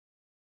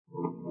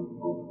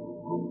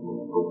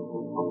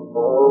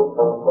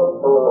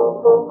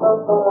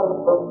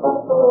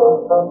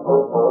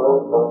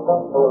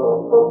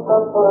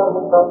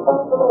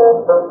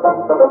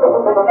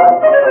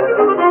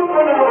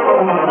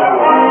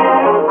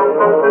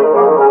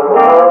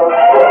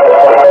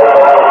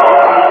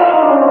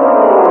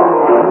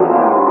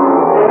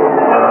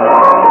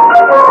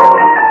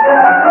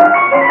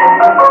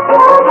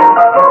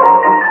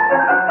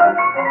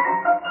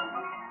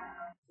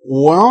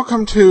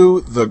Welcome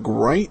to The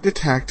Great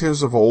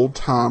Detectives of Old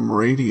Time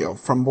Radio.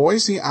 From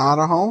Boise,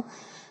 Idaho,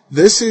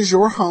 this is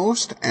your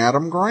host,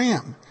 Adam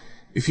Graham.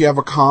 If you have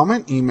a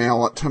comment,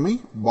 email it to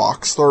me,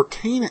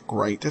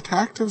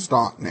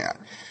 box13@greatdetectives.net.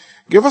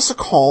 Give us a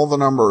call. The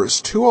number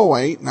is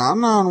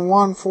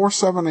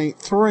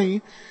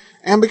 208-991-4783,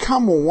 and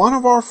become one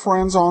of our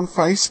friends on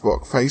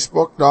Facebook,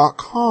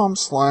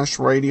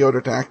 facebook.com/Radio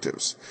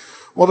Detectives.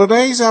 Well,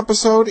 today's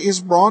episode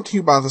is brought to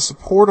you by the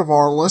support of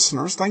our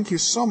listeners. Thank you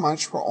so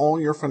much for all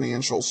your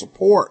financial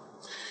support.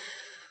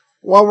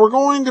 Well, we're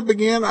going to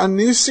begin a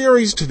new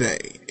series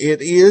today.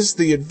 It is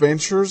The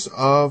Adventures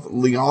of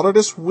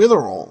Leonidas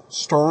Witherall,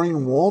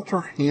 starring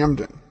Walter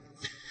Hampden.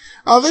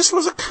 This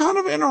was a kind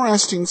of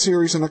interesting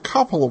series in a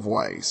couple of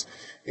ways.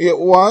 It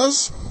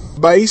was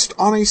based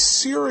on a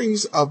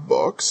series of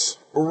books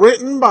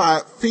written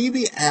by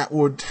Phoebe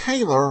Atwood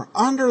Taylor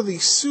under the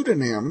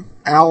pseudonym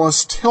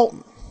Alice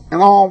Tilton.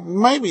 And I'll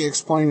maybe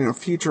explain in a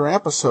future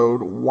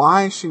episode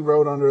why she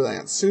wrote under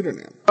that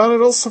pseudonym. But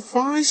it'll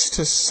suffice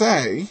to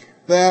say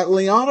that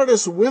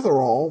Leonidas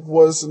Witherall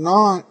was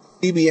not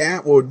Phoebe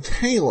Atwood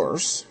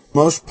Taylor's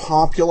most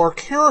popular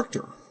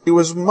character. He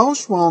was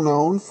most well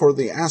known for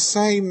the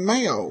Assay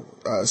Mayo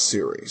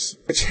series,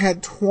 which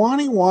had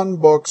 21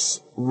 books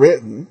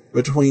written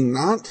between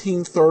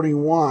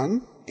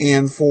 1931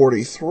 and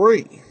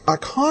 43. By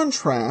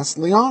contrast,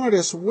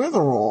 Leonidas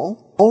Witherall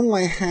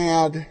only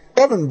had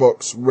 7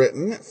 books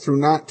written through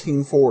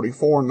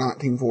 1944 and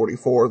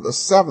 1944. The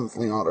 7th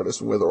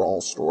Leonidas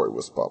Witherall story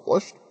was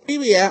published.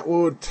 Phoebe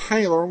Atwood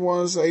Taylor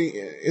was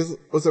a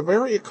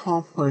very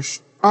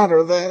accomplished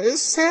writer that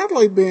has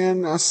sadly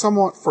been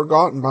somewhat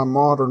forgotten by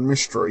modern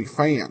mystery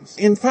fans.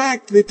 In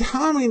fact, the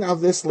timing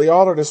of this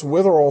Leonidas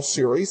Witherall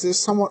series is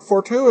somewhat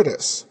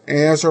fortuitous,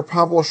 as her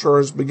publisher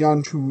has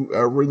begun to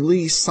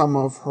release some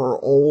of her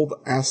old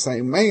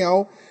Assay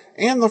Mayo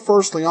and the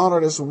first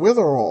Leonidas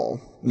Witherall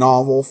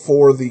novel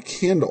for the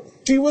Kindle.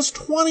 She was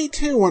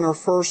 22 when her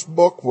first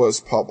book was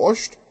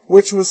published,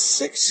 which was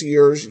 6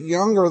 years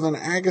younger than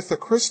Agatha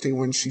Christie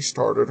when she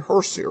started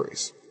her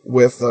series,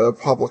 with the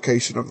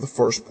publication of the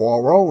first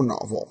Poirot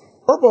novel.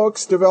 Her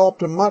books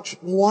developed a much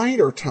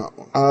lighter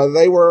tone.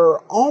 They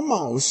were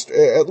almost,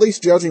 at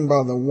least judging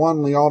by the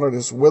one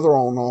Leonidas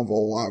Witherall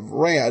novel I've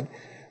read,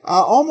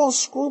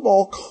 almost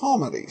screwball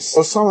comedies.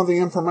 So some of the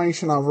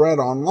information I've read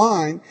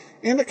online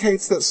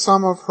indicates that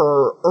some of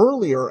her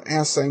earlier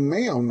Assay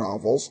Mayo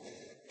novels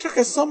took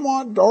a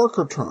somewhat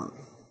darker turn.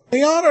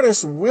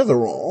 Leonidas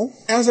Witherall,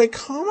 as a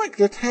comic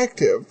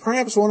detective,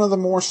 perhaps one of the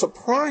more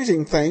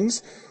surprising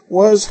things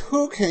was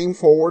who came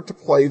forward to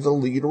play the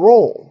lead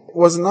role. It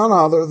was none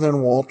other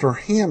than Walter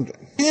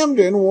Hampden.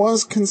 Hampden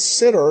was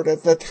considered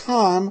at the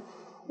time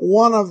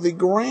one of the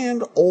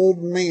grand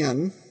old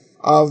men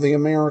of the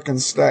American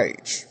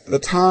stage. At the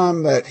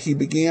time that he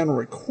began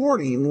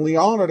recording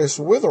Leonidas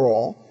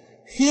Witherall,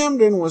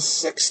 Hampden was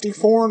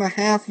 64 and a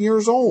half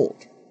years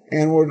old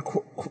and would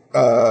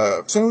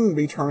soon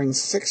be turning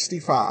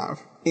 65.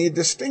 He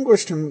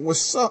distinguished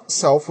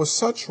himself with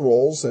such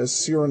roles as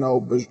Cyrano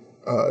de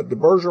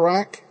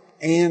Bergerac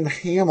and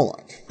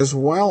Hamlet, as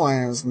well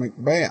as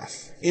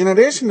Macbeth. In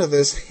addition to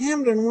this,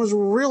 Hampden was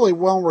really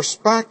well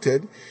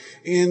respected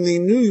in the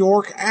New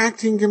York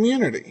acting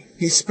community.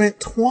 He spent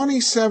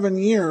 27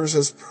 years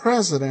as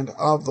president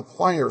of the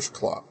Players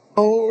Club.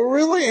 Oh,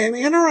 really an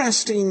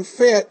interesting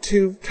fit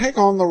to take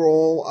on the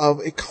role of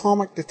a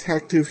comic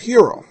detective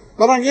hero.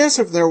 But I guess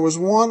if there was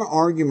one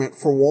argument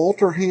for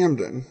Walter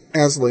Hampden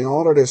as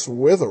Leonidas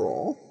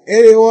Witherall,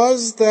 it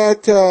was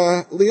that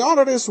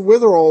Leonidas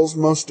Witherall's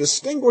most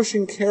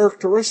distinguishing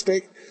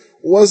characteristic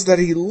was that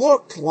he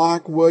looked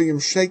like William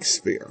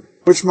Shakespeare,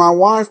 which my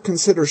wife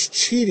considers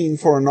cheating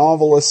for a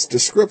novelist's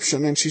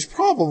description, and she's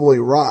probably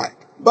right.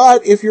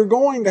 But if you're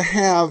going to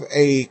have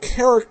a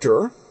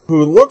character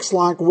who looks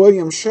like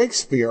William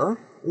Shakespeare,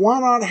 why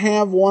not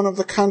have one of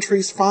the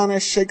country's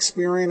finest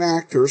Shakespearean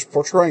actors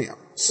portray him?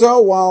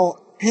 So while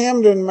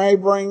Hampden may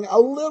bring a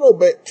little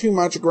bit too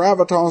much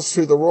gravitas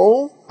to the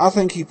role, I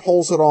think he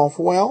pulls it off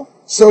well.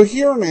 So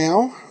here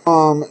now,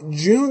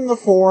 June the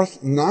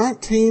 4th,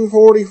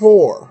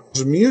 1944,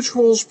 is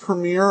Mutual's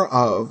premiere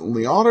of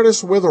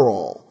Leonidas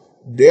Witherall,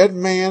 Dead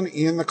Man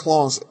in the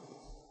Closet.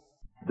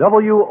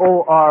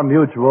 WOR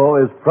Mutual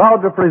is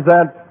proud to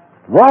present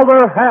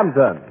Walter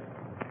Hampden.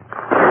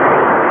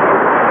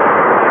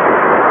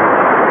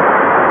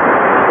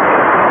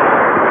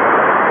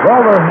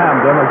 Walter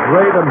Hampden, a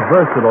great and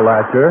versatile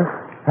actor,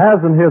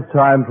 has in his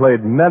time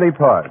played many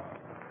parts,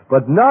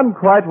 but none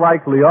quite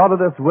like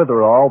Leonidas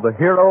Witherall, the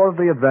hero of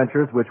the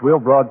adventures which we'll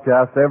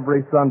broadcast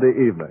every Sunday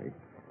evening.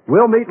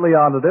 We'll meet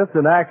Leonidas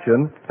in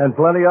action and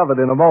plenty of it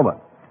in a moment.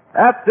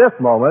 At this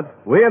moment,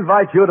 we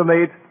invite you to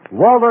meet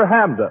Walter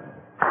Hamden.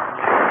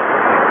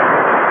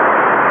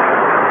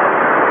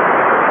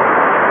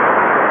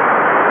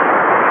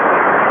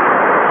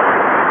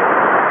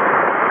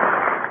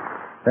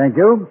 Thank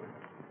you.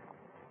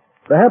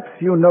 Perhaps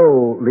you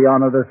know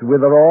Leonidas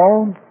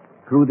Witherall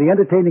through the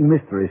entertaining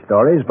mystery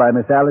stories by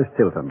Miss Alice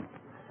Tilton.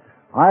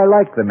 I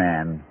like the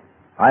man.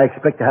 I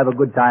expect to have a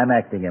good time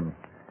acting him,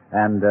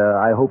 and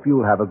I hope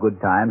you'll have a good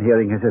time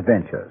hearing his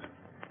adventures.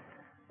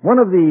 One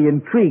of the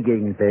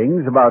intriguing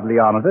things about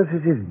Leonidas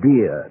is his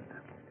beard.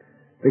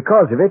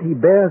 Because of it, he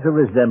bears a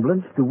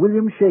resemblance to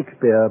William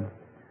Shakespeare,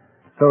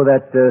 so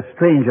that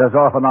strangers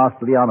often ask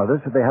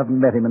Leonidas if they haven't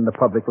met him in the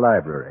public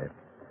library.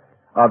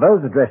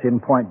 Others address him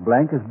point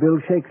blank as Bill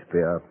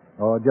Shakespeare,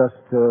 or just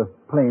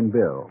plain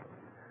Bill.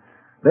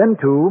 Then,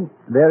 too,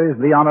 there is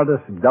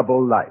Leonidas'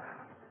 double life.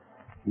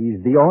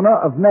 He's the owner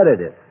of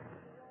Meredith,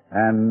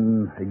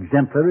 an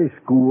exemplary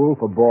school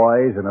for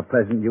boys in a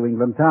pleasant New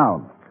England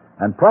town.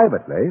 And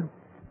privately,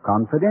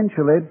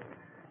 confidentially,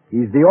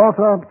 he's the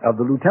author of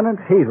the Lieutenant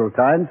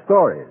Hazeltine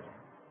stories.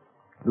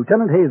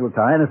 Lieutenant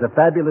Hazeltine is a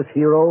fabulous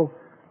hero,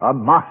 a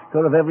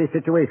master of every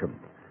situation.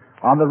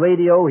 On the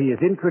radio, he is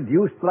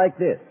introduced like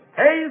this.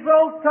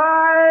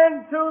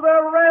 Hazeltine to the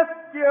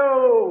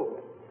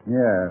rescue!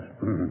 Yes.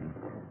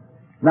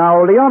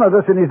 Now,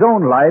 Leonidas in his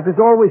own life is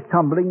always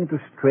tumbling into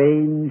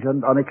strange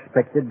and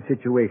unexpected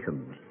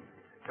situations.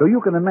 So you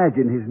can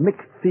imagine his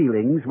mixed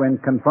feelings when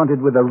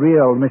confronted with a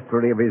real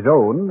mystery of his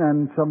own,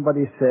 and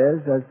somebody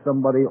says, as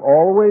somebody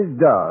always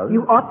does...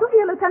 You ought to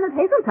hear Lieutenant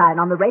Hazeltine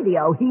on the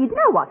radio. He'd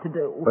know what to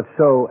do. But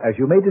so, as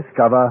you may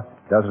discover,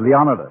 does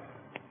Leonidas.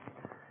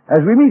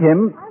 As we meet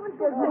him,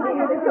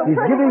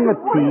 he's giving a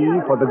tea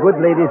for the good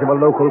ladies of a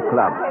local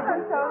club.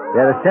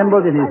 They're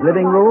assembled in his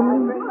living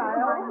room,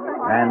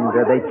 and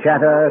they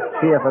chatter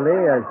cheerfully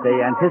as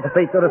they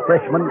anticipate the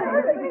refreshment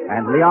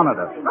and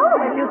Leonidas. Oh,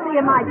 did you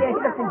see him, my dear? He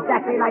looks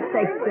exactly like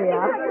Shakespeare.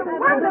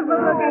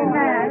 Wonderful-looking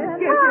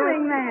man.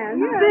 Charming man.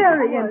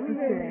 Very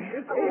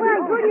interesting.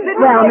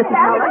 Well, Mrs.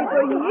 Howard,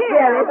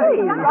 there is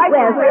he.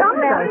 Where's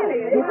Leonidas?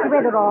 Mr.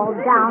 Witherall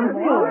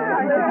downstairs,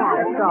 Mrs.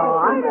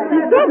 Harrishaw. He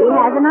said he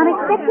has an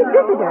unexpected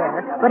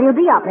visitor, but he'll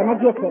be up in a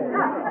jiffy.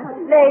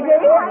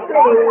 Ladies,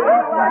 please.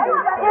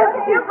 If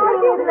you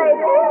please,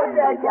 ladies.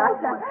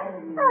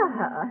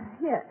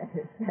 Yes.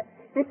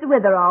 Mr.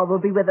 Witherall will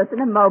be with us in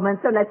a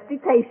moment, so let's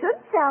be patient,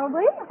 shall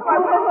we? Oh,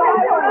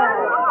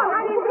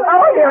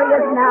 here he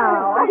is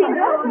now. He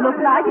does look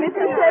like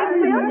Mr.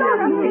 Shakespeare,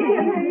 doesn't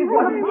he?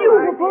 What a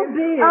beautiful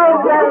beard.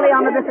 Oh, well,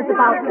 Leonidas, it's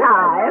about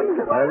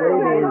time.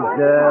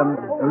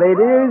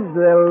 Ladies,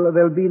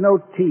 there'll be no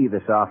tea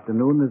this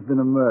afternoon. There's been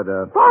a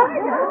murder. What?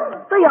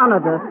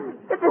 Leonidas,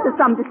 if this is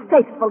some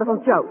distasteful little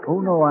joke. Oh,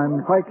 no,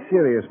 I'm quite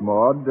serious,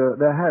 Maud.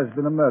 There has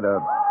been a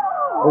murder.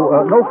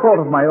 No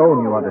fault of my own,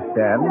 you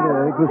understand.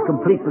 It was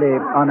completely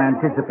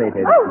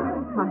unanticipated. Oh,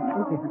 my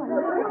goodness.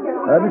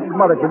 Mrs.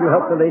 Mullet, will you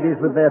help the ladies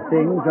with their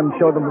things and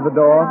show them to the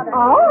door?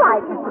 All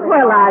right.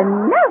 Well, I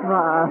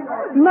never.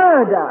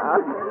 Murder.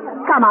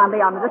 Come on,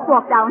 Leonidas,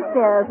 walk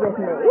downstairs with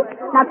me.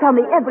 Now tell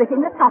me everything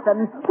that's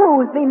happened.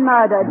 Who's been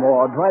murdered?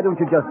 Maud, why don't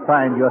you just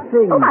find your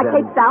things? Oh, my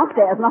cape's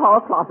downstairs in the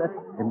hall closet.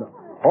 In the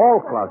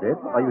hall closet?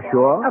 Are you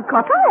sure? Of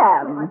course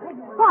I am.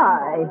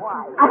 Why?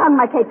 I hung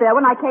my cape there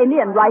when I came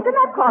in, right in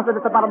that closet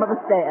at the bottom of the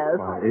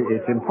stairs.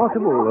 It's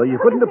impossible. You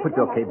couldn't have put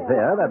your cape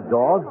there. That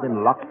door's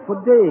been locked for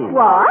days.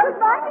 What?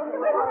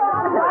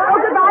 Oh,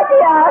 goodbye,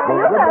 dear. See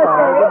you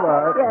Thursday.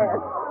 Goodbye. Yes.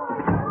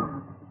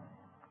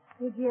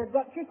 Did you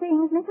get your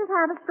things, Mrs.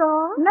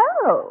 Haverstraw?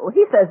 No.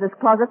 He says this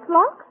closet's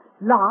locked.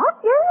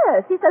 Locked?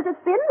 Yes. He says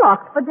it's been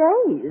locked for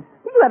days.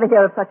 Did you ever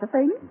hear of such a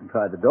thing? You can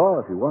try the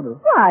door if you want to.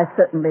 Why, I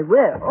certainly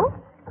will.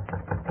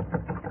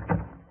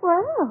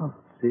 Well.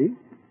 See?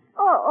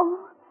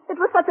 Oh, it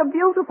was such a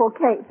beautiful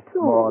cape, too.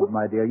 Maud,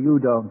 my dear, you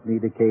don't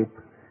need a cape.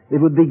 It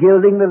would be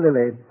gilding the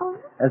lily. Oh.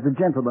 As the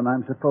gentleman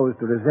I'm supposed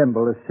to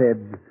resemble has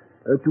said,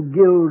 to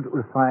gild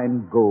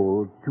refined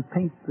gold, to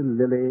paint the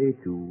lily,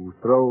 to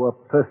throw a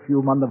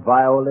perfume on the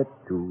violet,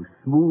 to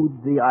smooth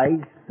the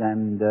ice,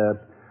 and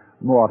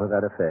more to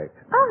that effect.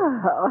 Oh,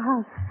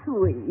 how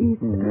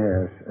sweet.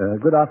 Yes.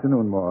 Good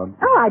afternoon, Maud.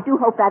 Oh, I do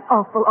hope that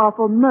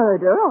awful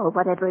murder, or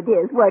whatever it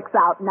is, works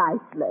out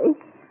nicely.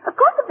 Of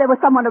course, if there was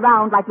someone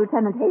around like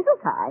Lieutenant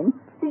Hazeltine,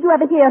 did you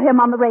ever hear him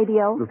on the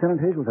radio?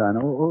 Lieutenant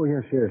Hazeltine? Oh,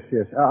 yes.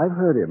 I've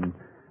heard him,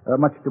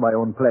 much to my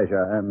own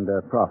pleasure and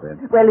profit.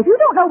 Well, if you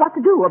don't know what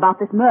to do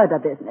about this murder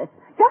business,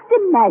 just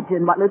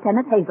imagine what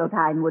Lieutenant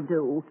Hazeltine would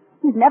do.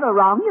 He's never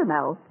wrong, you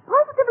know.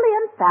 Positively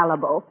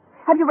infallible.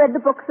 Have you read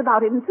the books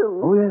about him, too?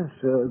 Oh, yes.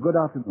 Good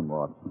afternoon,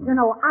 Maud. You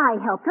know, I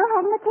helped her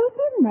hang the cape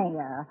in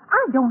there.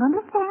 I don't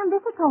understand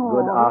this at all.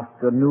 Good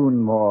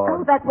afternoon, Maud.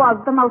 Oh, that was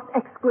the most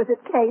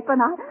exquisite cape,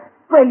 and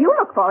Well, you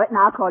look for it, and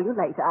I'll call you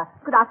later.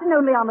 Good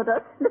afternoon,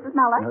 Leonidas. Mrs.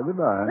 Muller.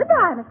 Goodbye.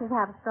 Goodbye, Mrs.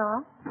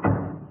 Haverstraw.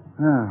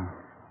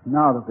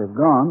 Now that they've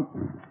gone.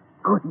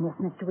 Goodness,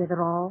 Mr.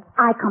 Witherall.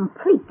 I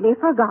completely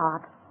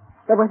forgot.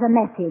 There was a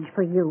message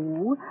for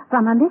you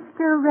from a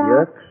Mr.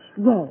 Yerkes?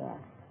 Yes.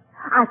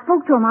 I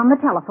spoke to him on the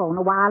telephone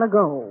a while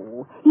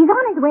ago. He's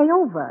on his way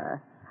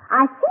over.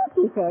 I think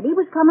he said he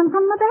was coming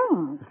from the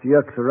bank. Mr.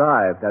 Yerkes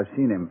arrived. I've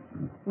seen him.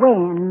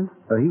 When?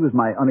 He was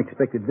my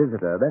unexpected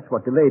visitor. That's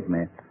what delayed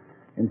me.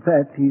 In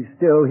fact, he's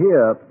still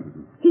here.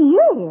 He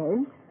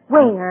is?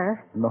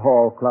 Where? In the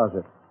hall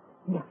closet.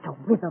 Mr.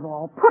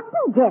 Witherall,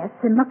 putting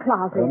guests in the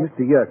closet.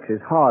 Mr. Yerkes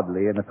is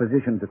hardly in a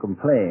position to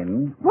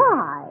complain.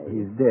 Why?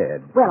 He's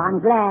dead. Well,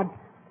 I'm glad.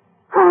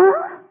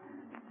 Huh?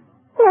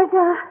 There's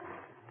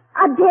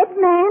a dead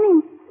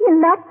man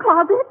in that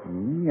closet?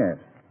 Yes.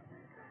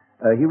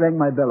 He rang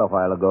my bell a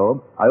while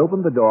ago. I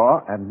opened the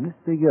door, and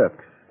Mr.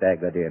 Yerkes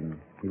staggered in.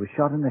 He was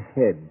shot in the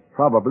head,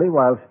 probably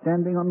while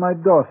standing on my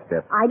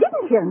doorstep. I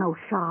didn't hear no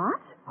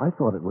shot. I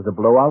thought it was a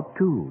blowout,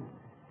 too.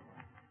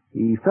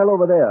 He fell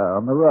over there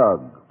on the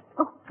rug.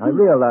 Oh, I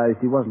realized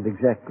he wasn't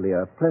exactly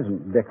a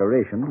pleasant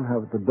decoration to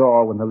have at the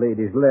door when the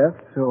ladies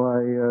left, so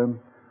I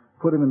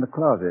put him in the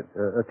closet,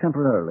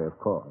 temporarily, of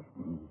course.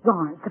 You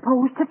aren't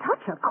supposed to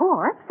touch a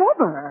corpse,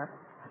 ever.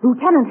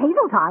 Lieutenant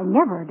Hazeltine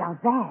never does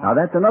that. Now,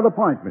 that's another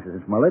point,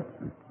 Mrs. Smollett.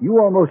 You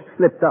almost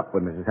slipped up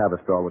when Mrs.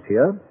 Haverstraw was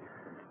here.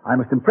 I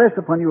must impress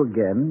upon you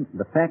again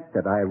the fact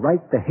that I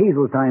write the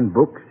Hazeltine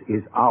books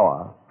is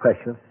our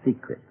precious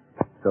secret.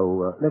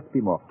 So let's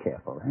be more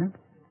careful, eh?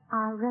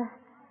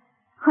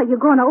 Are you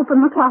going to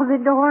open the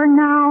closet door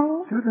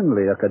now?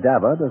 Certainly, a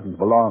cadaver doesn't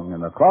belong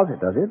in a closet,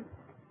 does it?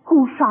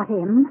 Who shot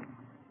him?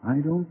 I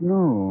don't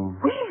know.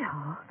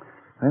 Well,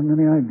 I haven't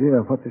any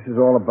idea what this is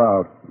all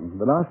about.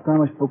 The last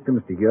time I spoke to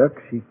Mr.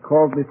 Yerkes, he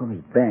called me from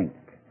his bank.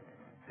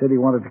 Said he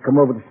wanted to come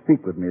over to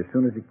speak with me as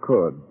soon as he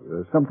could.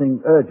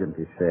 Something urgent,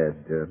 he said.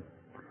 The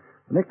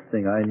next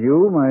thing I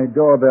knew, my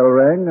doorbell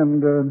rang, and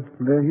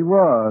there he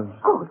was.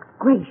 oh,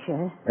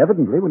 gracious.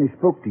 Evidently, when he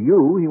spoke to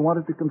you, he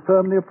wanted to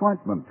confirm the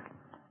appointment.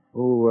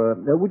 Oh,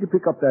 would you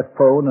pick up that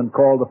phone and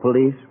call the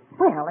police?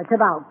 Well, it's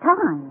about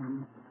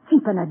time.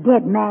 Keeping a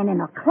dead man in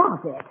a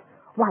closet.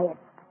 Why,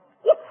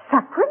 it's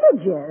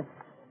sacrilegious.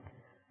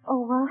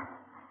 Oh,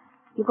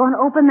 you going to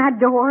open that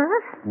door?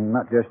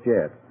 Not just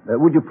yet.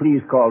 Would you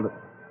please call the...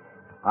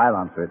 I'll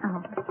answer it.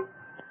 Oh.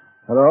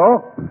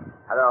 Hello?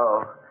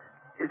 Hello.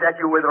 Is that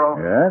you, Witherall?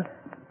 Yes?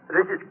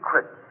 This is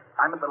Chris.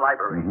 I'm at the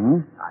library.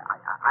 Mm-hmm.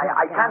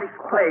 I can't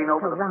explain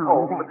over the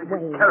phone, but this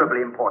is terribly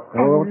important.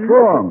 Oh, what's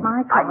wrong?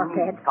 My I carpet.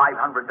 need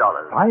 $500.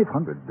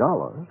 $500?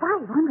 $500?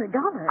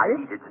 I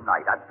need it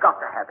tonight. I've got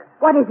to have it.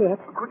 What is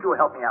it? Could you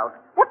help me out?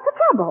 What's the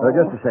trouble?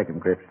 Just a second,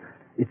 Cripps.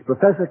 It's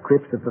Professor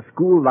Cripps at the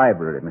school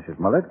library, Mrs.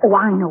 Mullet. Oh,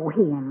 I know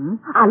him.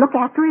 I look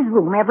after his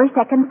room every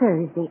second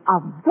Thursday. A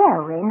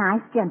very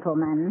nice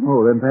gentleman.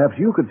 Oh, then perhaps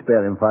you could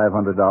spare him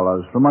 $500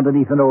 from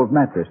underneath an old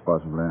mattress,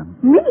 possibly.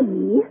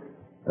 Me?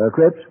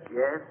 Cripps?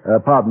 Yes?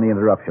 Pardon the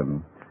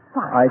interruption.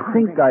 I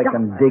think I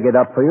can dig it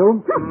up for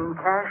you.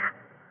 Cash?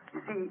 You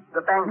see,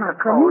 the bank's Not are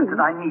for closed me.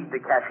 and I need the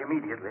cash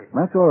immediately.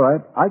 That's all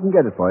right. I can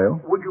get it for you.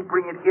 Would you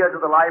bring it here to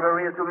the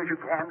library as soon as you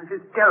can? This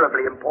is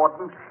terribly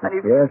important. And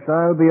if... Yes,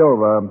 I'll be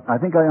over. I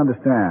think I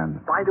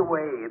understand. By the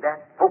way,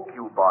 that book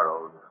you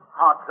borrowed,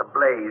 Hearts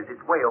Ablaze,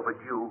 it's way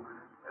overdue.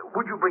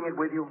 Would you bring it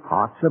with you?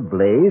 Hearts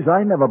Ablaze?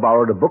 I never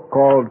borrowed a book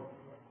called...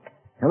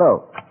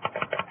 Hello.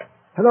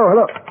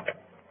 Hello.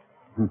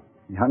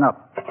 He hung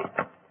up.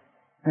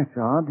 That's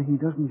odd. He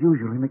doesn't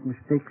usually make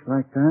mistakes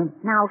like that.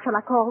 Now, shall I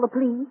call the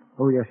police?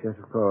 Oh, yes,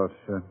 of course.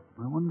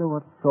 I wonder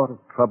what sort of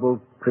trouble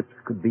Cripps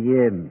could be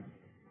in.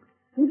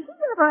 Did he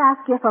ever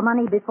ask you for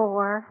money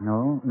before?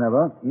 No,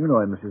 never. You know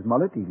him, Mrs.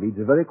 Mullet. He leads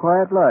a very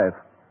quiet life.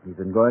 He's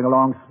been going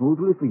along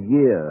smoothly for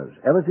years,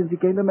 ever since he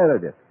came to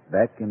Meredith,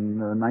 back in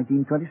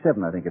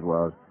 1927, I think it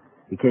was.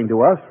 He came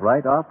to us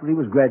right after he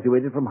was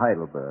graduated from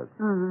Heidelberg.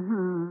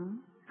 Mm-hmm.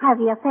 Have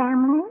you a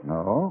family?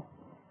 No?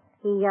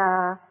 He,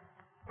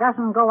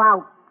 doesn't go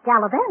out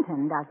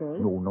gallivanting, does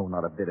he? No,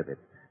 not a bit of it.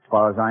 As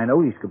far as I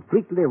know, he's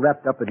completely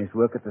wrapped up in his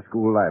work at the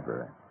school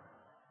library.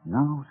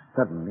 Now,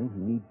 suddenly,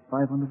 he needs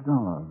 $500.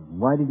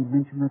 Why did he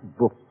mention that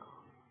book?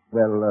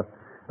 Well,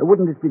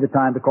 wouldn't this be the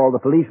time to call the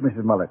police,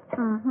 Mrs. Mullet?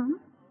 Mm-hmm.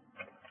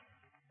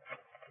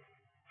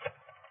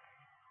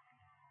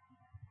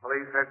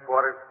 Police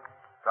headquarters.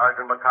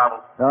 Sergeant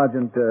McConnell.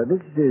 Sergeant,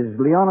 this is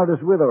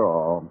Leonidas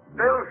Witherall.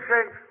 Bill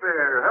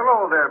Shakespeare.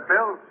 Hello there,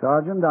 Bill.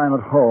 Sergeant, I'm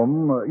at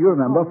home. You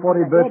remember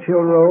 40 Birch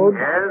Hill Road?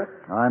 Yes?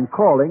 I'm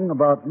calling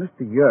about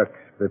Mr. Yerkes,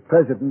 the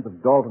president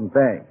of Dalton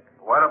Bank.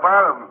 What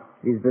about him?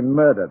 He's been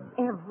murdered.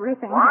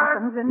 Everything What?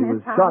 happens in He this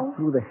was house. shot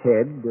through the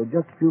head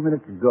just a few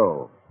minutes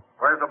ago.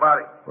 Where's the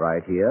body?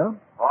 Right here.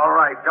 All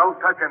right, don't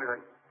touch anything.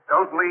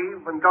 Don't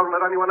leave, and don't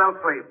let anyone else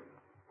leave.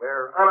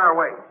 We're on our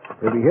way.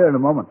 He'll be here in a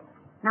moment.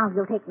 Now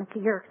you'll take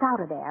Mr. Yerkes out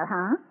of there,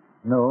 huh?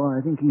 No,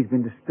 I think he's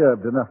been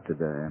disturbed enough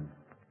today.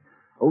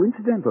 Oh,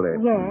 incidentally.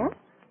 Yes?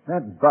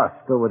 That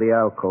bust over the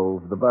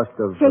alcove, the bust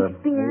of...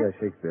 Shakespeare? Yes,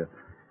 Shakespeare.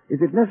 Is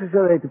it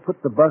necessary to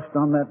put the bust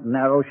on that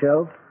narrow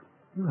shelf?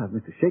 You have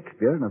Mr.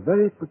 Shakespeare in a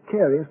very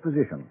precarious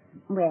position.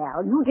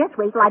 Well, you just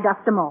wait till I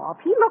dust him off.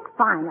 He looks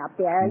fine up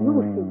there.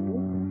 You'll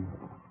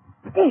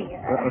see.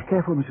 upstairs.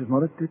 Careful, Mrs.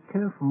 Mullet.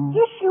 Careful.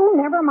 Just you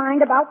never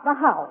mind about the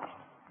house.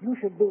 You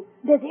should be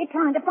busy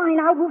trying to find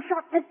out who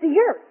shot Mr.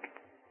 Yerk.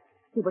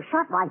 He was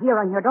shot right here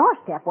on your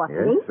doorstep,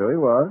 wasn't he? Yes, so he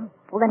was.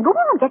 Well, then go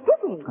on, get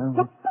busy.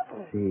 Get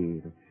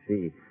busy. Let's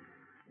see.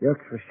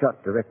 Yerks was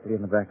shot directly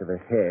in the back of the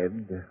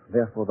head.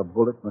 Therefore, the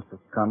bullet must have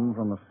come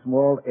from a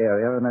small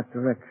area in that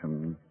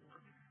direction.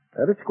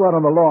 Let's go out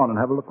on the lawn and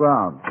have a look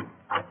round.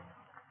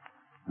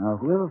 Now,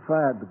 whoever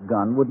fired the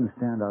gun wouldn't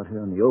stand out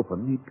here in the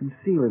open. He'd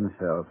conceal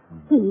himself.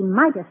 He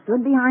might have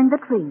stood behind the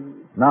tree.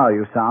 Now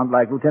you sound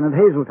like Lieutenant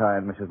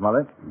Hazeltine, Mrs.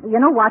 Mullet. You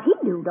know what he'd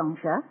do, don't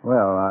you?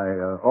 Well,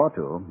 I ought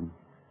to.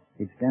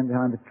 He'd stand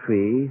behind a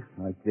tree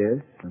like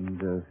this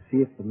and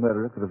see if the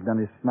murderer could have done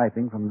his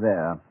sniping from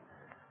there.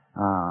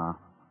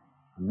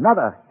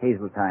 Another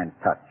Hazeltine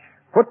touch.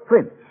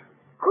 Footprints.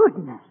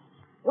 Goodness.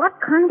 What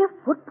kind of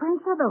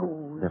footprints are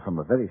those? They're from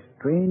a very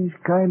strange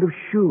kind of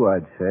shoe,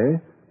 I'd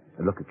say.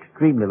 They look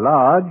extremely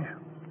large,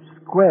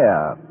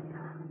 square.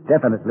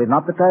 Definitely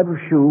not the type of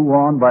shoe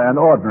worn by an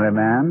ordinary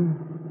man.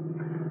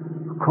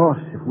 Of course,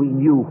 if we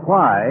knew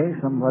why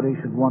somebody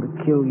should want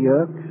to kill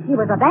Yerks... He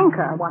was a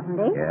banker, wasn't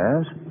he?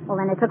 Yes. Well,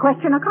 then it's a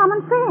question of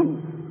common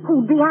sense.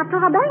 Who'd be after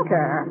a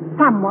banker?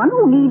 Someone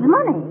who needs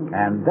money.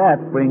 And that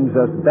brings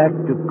us back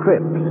to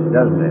Cripps,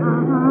 doesn't it?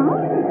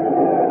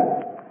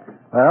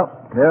 Well,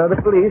 there are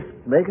the police.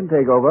 They can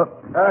take over.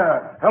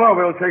 Hello,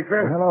 Bill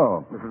Shakespeare.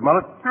 Hello. Mrs.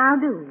 Mullet. How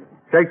do?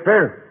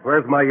 Shakespeare,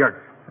 where's my Yerks?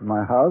 In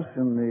my house,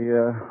 in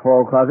the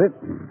hall closet.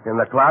 In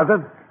the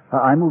closet?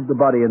 I moved the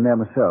body in there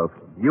myself.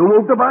 You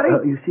moved the body?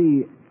 You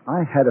see,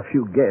 I had a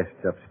few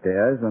guests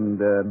upstairs, and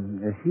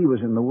he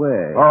was in the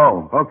way.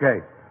 Oh,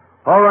 okay.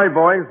 All right,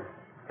 boys.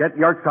 Get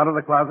Yerks out of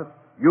the closet.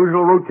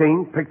 Usual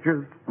routine,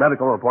 pictures,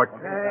 medical report.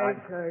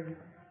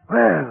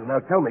 Well, now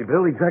tell me,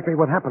 Bill, exactly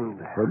what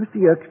happened. Well, Mr.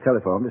 Yerks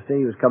telephoned to say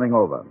he was coming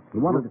over. He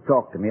wanted to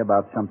talk to me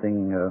about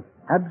something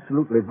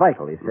absolutely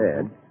vital, he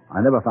said. I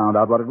never found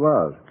out what it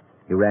was.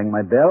 He rang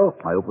my bell.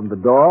 I opened the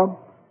door,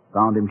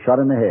 found him shot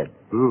in the head.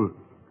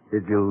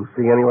 Did you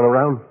see anyone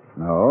around?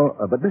 No,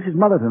 but Mrs.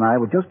 Mullet and I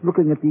were just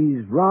looking at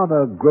these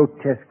rather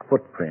grotesque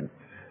footprints.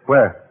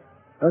 Where?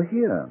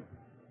 Here.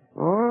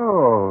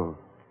 Oh.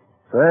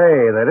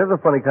 Say, that is a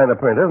funny kind of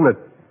print, isn't it?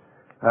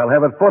 I'll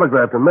have it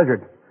photographed and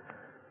measured.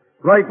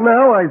 Right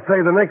now, I'd say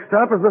the next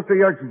stop is Mr.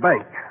 Yerk's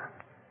bank.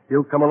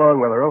 You come along,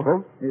 Witherall,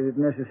 huh? Is it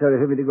necessary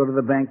for me to go to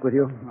the bank with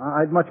you?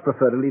 I'd much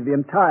prefer to leave the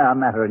entire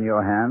matter in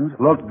your hands.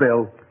 Look,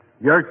 Bill,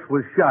 Yerks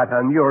was shot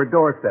on your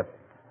doorstep.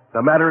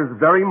 The matter is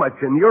very much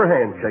in your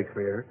hands,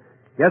 Shakespeare.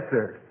 Yes,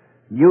 sir.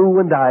 You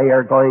and I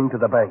are going to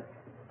the bank.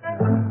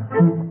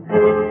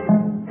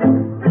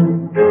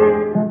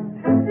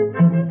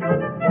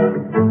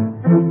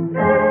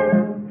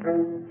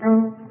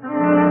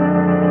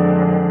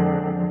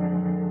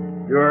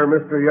 You're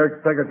Mr.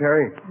 Yerk's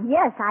secretary?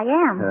 Yes, I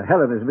am.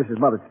 Helen is Mrs.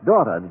 Mullet's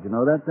daughter. Did you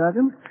know that,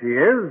 Sergeant? She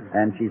is?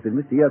 And she's been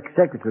Mr. Yerk's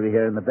secretary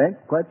here in the bank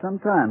quite some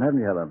time, hasn't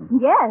you, Helen?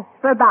 Yes,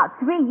 for about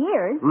 3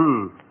 years.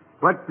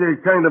 What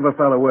kind of a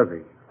fellow was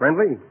he?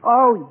 Friendly?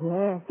 Oh,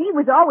 yes. He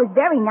was always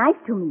very nice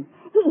to me.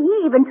 He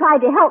even tried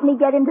to help me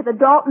get into the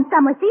Dalton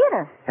Summer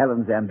Theater.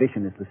 Helen's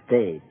ambition is the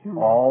stage.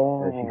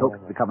 Oh. She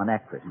hopes to become an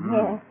actress.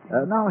 Yes.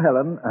 Now,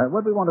 Helen,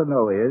 what we want to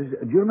know is,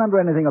 do you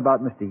remember anything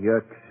about Mr.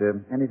 Yerks,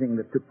 anything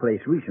that took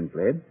place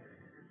recently?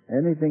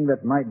 Anything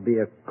that might be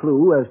a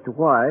clue as to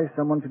why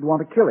someone should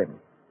want to kill him?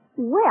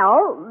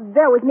 Well,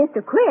 there was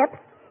Mr. Cripps.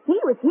 He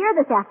was here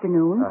this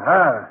afternoon.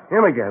 Aha,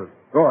 him again.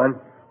 Go on.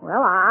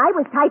 Well, I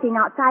was typing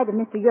outside of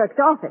Mr. Yerk's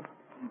office.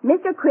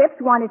 Mr.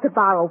 Cripps wanted to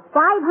borrow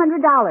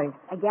 $500.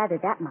 I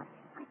gathered that much.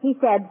 He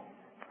said,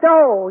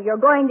 "So, you're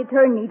going to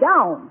turn me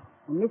down?"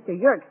 And Mr.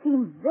 Yerk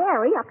seemed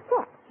very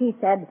upset. He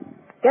said,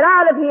 "Get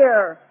out of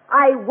here.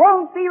 I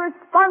won't be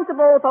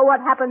responsible for what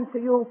happens to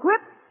you,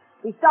 Cripps.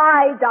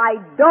 Besides,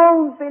 I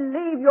don't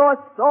believe your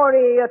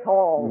story at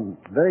all."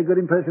 Very good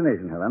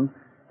impersonation, Helen.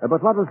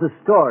 But what was the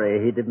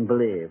story he didn't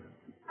believe?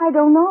 I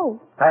don't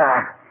know.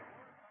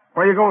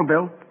 Where you going,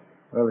 Bill?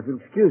 Well, if you'll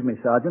excuse me,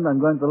 Sergeant, I'm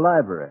going to the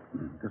library.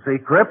 To see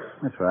Cripps?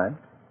 That's right.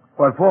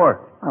 What for?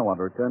 I want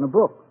to return a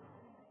book.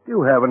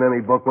 You haven't any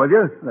book with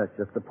you? That's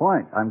just the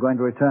point. I'm going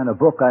to return a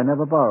book I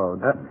never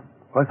borrowed.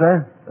 What's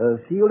that?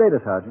 See you later,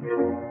 Sergeant.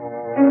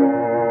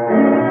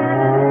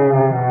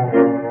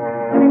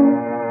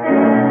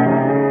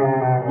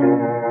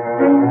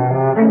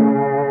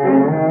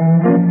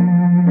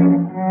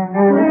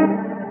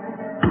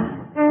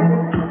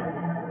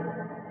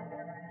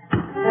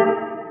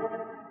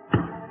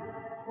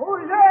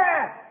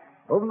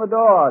 Open the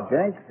door,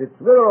 Jenks. It's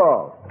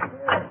Witherall.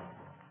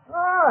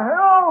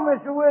 Hello,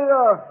 Mr.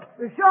 Witherall.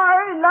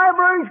 Sorry,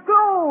 library's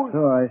closed.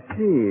 Oh, I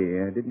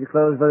see. Didn't you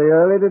close very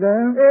early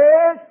today?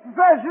 Yes,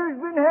 Professor's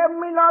been having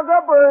me lock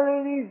up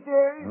early these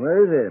days.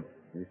 Where is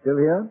he? Is he still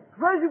here?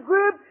 Professor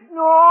Cripps?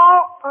 No,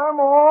 I'm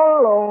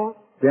all alone.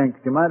 Jenks,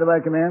 do you mind if I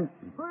come in?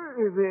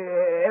 If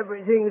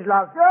everything's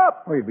locked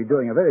up. Well, you'd be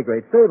doing a very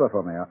great favor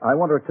for me. I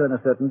want to return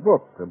a certain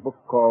book, a book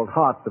called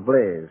Hearts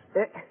Ablaze.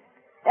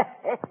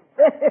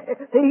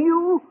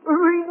 You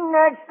reading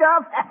that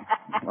stuff?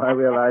 I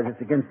realize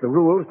it's against the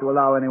rules to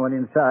allow anyone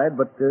inside,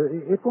 but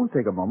it won't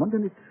take a moment,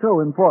 and it's so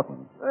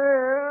important.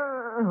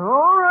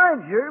 All right,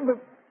 sir, but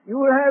you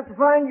will have to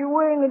find your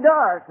way in the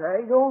dark.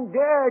 I don't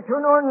dare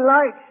turn on the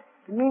lights.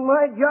 It means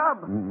my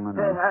job.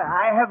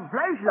 I have a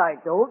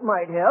flashlight, though. It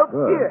might help.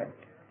 Good.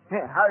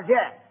 Here. How's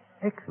that?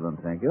 Excellent,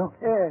 thank you.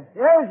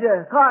 There's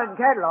a card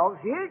catalog,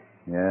 see it?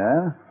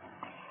 Yeah?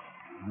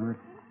 Let's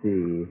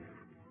see.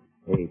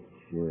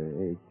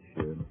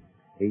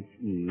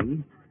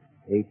 H-E-A.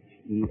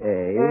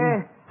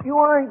 You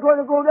aren't going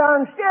to go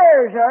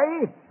downstairs, are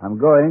you? I'm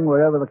going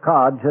wherever the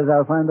card says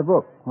I'll find the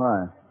book.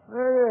 Why?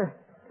 Tell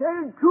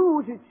the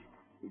truth,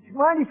 it's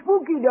mighty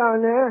spooky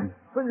down there.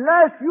 For the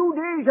last few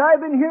days,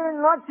 I've been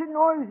hearing lots of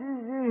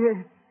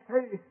noises.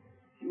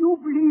 You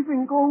believe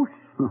in ghosts?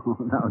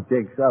 Now,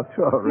 Jake, stop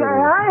talking. Yeah,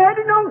 I had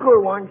an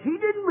uncle once. He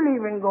didn't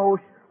believe in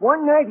ghosts.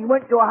 One night he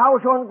went to a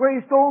house on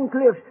Greystone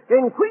Cliffs.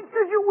 Then, quick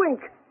as a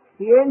wink,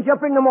 he ends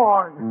up in the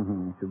morgue.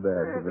 Mm-hmm. Too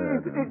bad.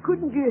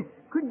 Couldn't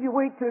you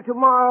wait till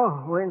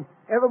tomorrow when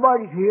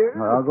everybody's here?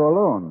 Well, I'll go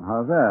alone.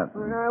 How's that?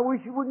 Well, I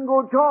wish you wouldn't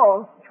go at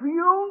all. It's for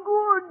your own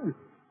good.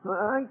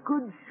 I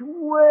could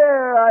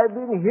swear I've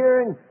been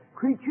hearing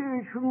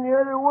creatures from the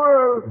other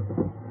world.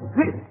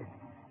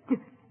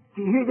 Did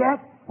you hear that?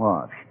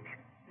 What?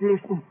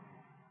 Listen.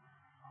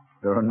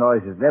 There are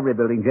noises in every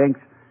building, Jenks.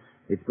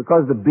 It's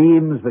because the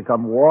beams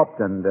become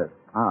warped and...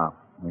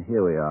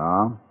 here we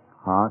are.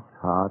 Hearts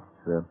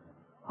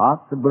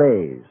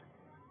ablaze.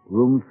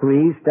 Room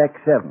 3, stack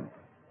 7.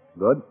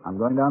 Good. I'm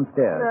going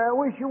downstairs. I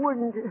wish you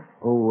wouldn't.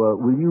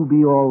 Will you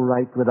be all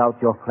right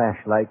without your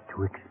flashlight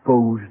to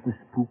expose the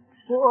spooks?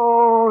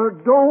 Oh,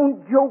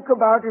 don't joke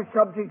about a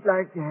subject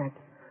like that.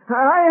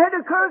 I had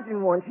a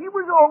cousin once. He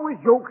was always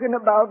joking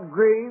about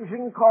graves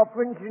and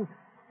coffins, and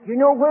you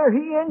know where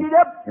he ended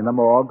up? In the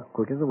morgue,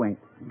 quick as a wink.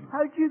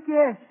 How'd you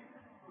guess?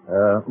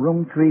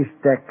 Room 3,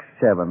 stack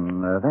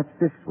 7. That's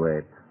this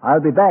way. I'll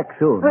be back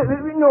soon.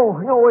 No,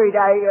 wait.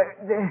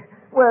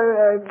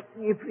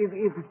 If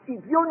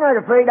you're not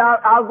afraid,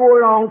 I'll go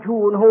along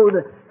too and hold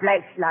the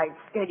flashlight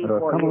steady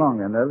for you. Come along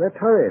then. Let's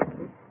hurry.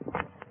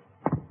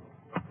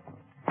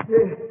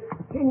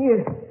 Can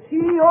you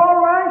see all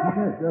right?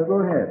 Yes,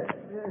 go ahead.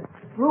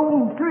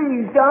 Room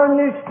 3's down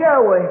this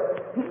stairway.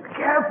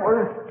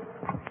 Careful.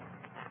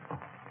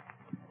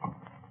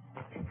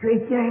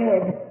 Straight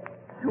ahead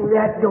through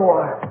that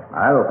door.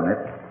 I'll open it.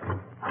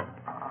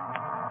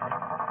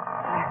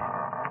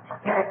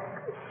 Stack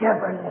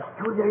 7's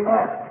to the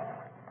left.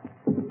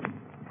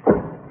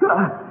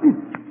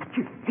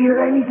 Hear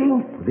anything?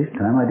 This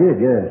time I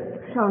did, yes.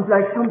 Sounds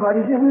like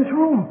somebody's in this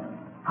room.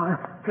 I'll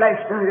flash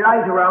the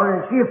light around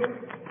and see if...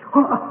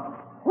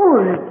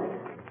 Hold it.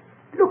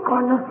 Look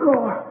on the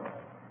floor.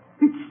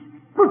 It's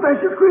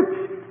Professor Cripps.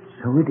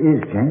 So it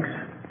is, Jenks.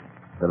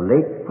 The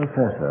late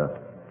professor.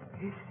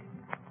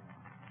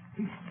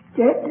 He's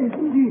dead,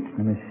 isn't he?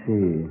 Let me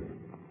see.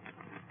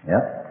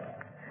 Yep.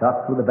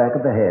 Shot through the back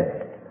of the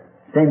head.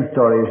 Same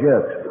story as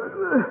Yerkes.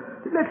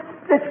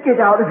 Let's get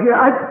out of here.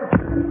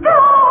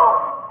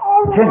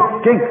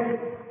 Jenks!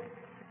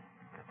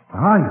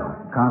 Where are you?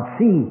 Can't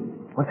see.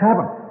 What's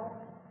happened?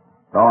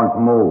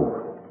 Don't move.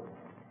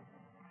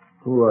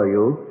 Who are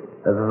you?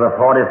 This is a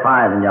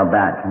 45 in your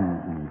back.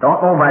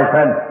 Don't move, I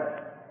said.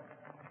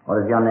 What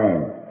is your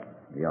name?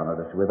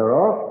 Leonidas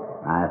Witherall.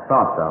 I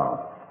thought so.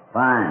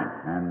 Fine.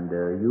 And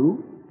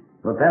you?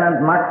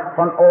 Lieutenant Max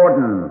von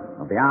Orden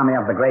of the Army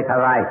of the Greater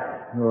Reich.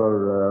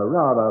 You're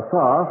rather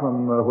far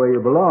from where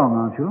you belong,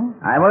 aren't you?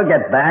 I will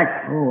get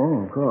back.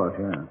 Oh, of course,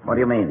 yeah. What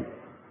do you mean?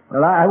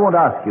 Well, I won't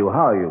ask you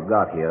how you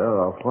got here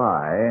or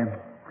why.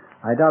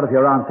 I doubt if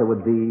your answer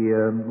would be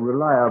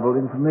reliable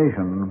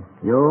information.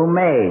 You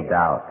may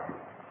doubt.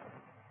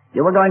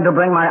 You were going to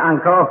bring my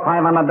uncle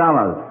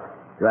 $500.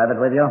 You have it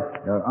with you?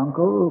 Your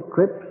uncle,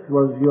 Cripps,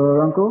 was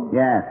your uncle?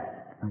 Yes.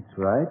 That's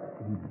right.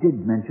 He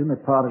did mention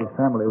that part of his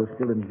family was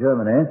still in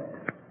Germany.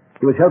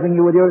 He was helping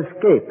you with your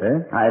escape,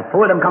 eh? I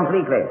fooled him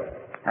completely.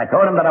 I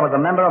told him that I was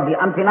a member of the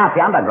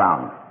anti-Nazi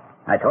underground.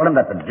 I told him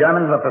that the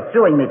Germans were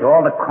pursuing me to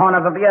all the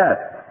corners of the earth,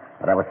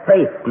 that I was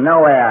safe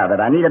nowhere, that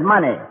I needed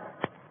money.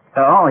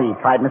 So he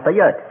tried Mr.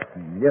 Yerkes.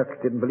 Yerkes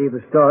didn't believe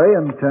the story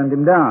and turned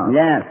him down.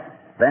 Yes.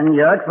 Then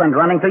Yerkes went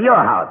running to your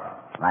house,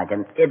 like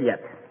an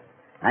idiot.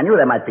 I knew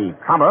there might be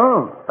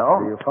trouble, so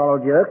you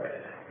followed Yerkes,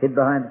 hid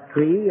behind a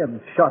tree, and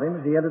shot him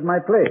as he entered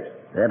my place.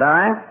 Did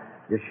I?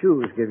 Your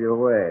shoes give you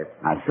away.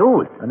 My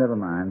shoes? Never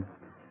mind.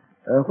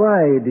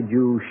 Why did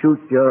you shoot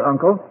your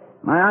uncle?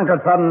 My uncle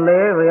suddenly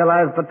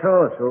realized the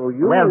truth. So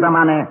you... Where's the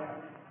money?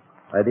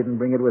 I didn't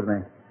bring it with me.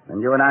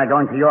 Then you and I are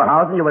going to your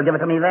house, and you will give it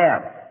to me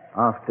there.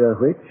 After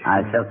which?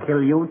 I shall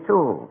kill you,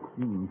 too.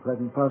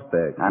 Pleasant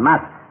prospect. I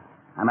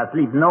must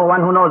leave no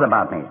one who knows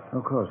about me.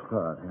 Of course,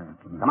 yeah.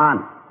 Come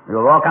on. We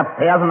will walk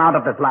upstairs and out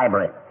of this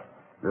library.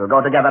 We will go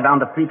together down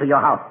the street to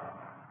your house.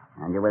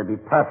 And you will be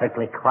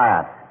perfectly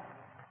quiet.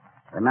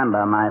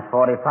 Remember, my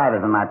 45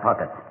 is in my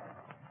pocket.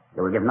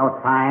 You will give no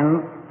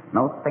signs,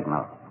 no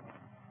signal.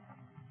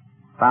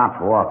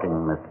 Start walking,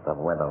 Mr.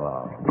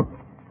 Witherall.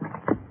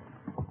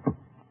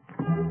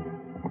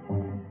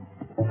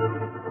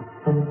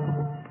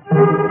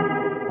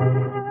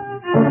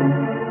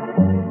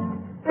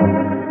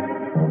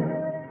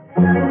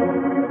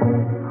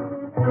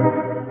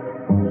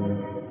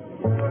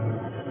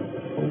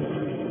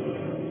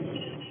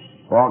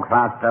 Walk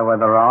faster,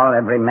 Witherall.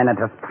 Every minute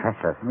is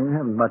precious. We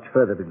haven't much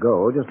further to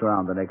go, just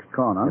around the next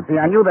corner. You see,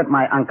 I knew that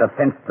my uncle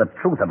sensed the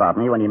truth about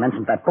me when he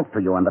mentioned that book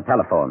to you on the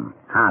telephone.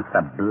 Hearts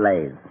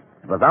ablaze.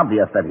 It was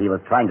obvious that he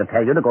was trying to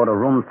tell you to go to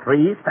room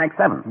 3, stack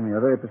 7.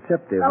 You're very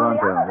perceptive, aren't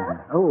you?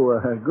 Oh,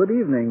 good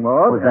evening,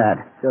 Maud. Who's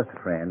that? Just a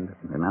friend.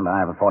 Remember, I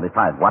have a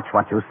 45. Watch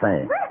what you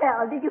say.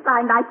 Well, did you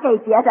find my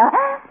cape yet?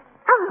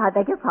 Oh, I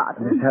beg your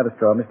pardon. Miss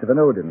Haverstraw, Mr. Van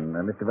Oden.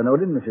 Mr. Van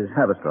Oden, Mrs.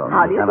 Haverstraw.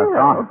 How do you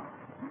do?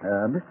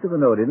 Mr.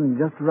 Van Oden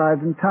just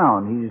arrived in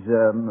town. He's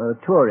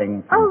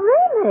touring. Oh,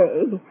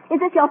 really? Is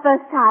this your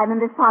first time in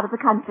this part of the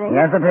country?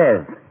 Yes, it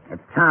is.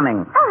 It's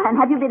charming. Oh, and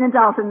have you been in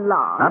Dalton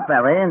long? Not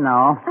very,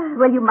 no.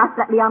 Well, you must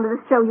let Leonidas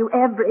show you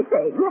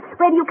everything.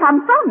 Where do you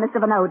come from,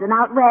 Mr. Van Oden?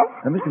 Out west?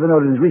 Mr. Van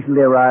Oden has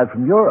recently arrived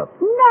from Europe.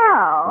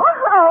 No.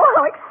 Oh,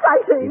 how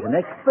exciting. He's an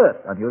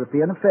expert on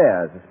European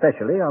affairs,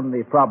 especially on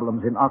the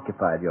problems in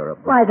occupied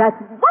Europe. Why, that's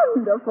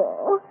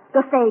wonderful.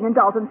 You're staying in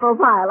Dalton for a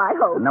while, I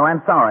hope. No, I'm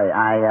sorry.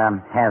 I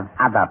have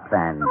other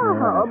plans.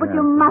 Oh, but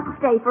you must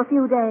stay for a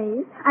few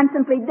days. I'm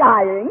simply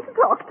dying to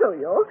talk to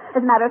you.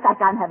 As a matter of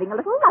fact, I'm having a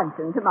little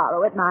luncheon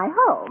tomorrow at my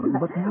home.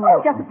 But no.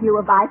 Oh, just a few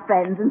of my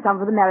friends and some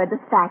of the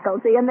Meredith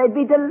faculty, and they'd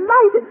be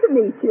delighted to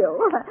meet you.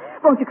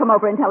 Won't you come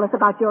over and tell us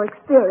about your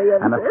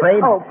experiences? I'm afraid...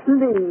 Oh,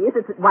 please.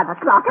 It's at 1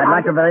 o'clock. I'd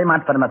like to very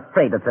much, but I'm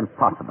afraid it's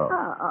impossible.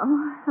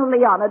 Oh,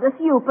 Leonidas,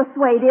 you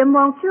persuade him,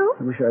 won't you?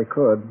 I wish I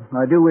could.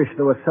 I do wish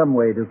there was some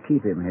way to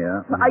keep him here.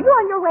 Are you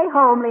on your way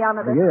home,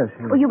 Leonidas? Yes.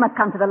 Well, you must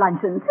come to the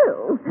luncheon,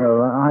 too.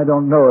 Well, I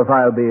don't know if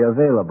I'll be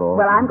available.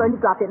 Well, I'm going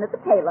to drop in at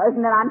the tailor's, and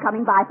then I'm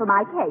coming by for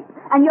my cape.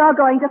 And you're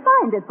going to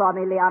find it for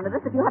me,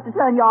 Leonidas, if you have to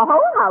turn your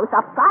whole house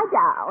upside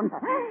down.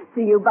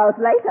 See you both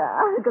later.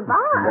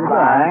 Goodbye.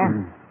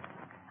 Goodbye.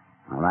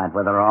 All right,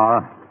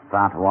 Witherall.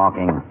 Start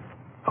walking.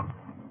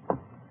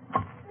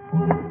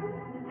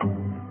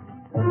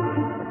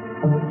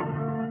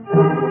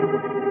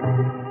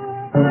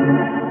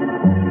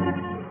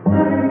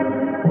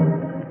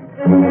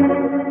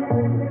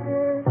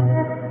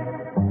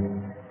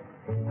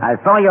 I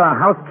saw your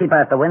housekeeper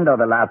at the window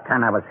the last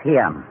time I was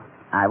here.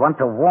 I want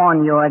to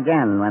warn you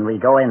again when we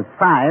go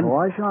inside. Oh,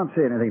 I shan't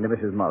say anything to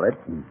Mrs. Mullet.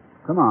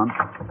 Come on.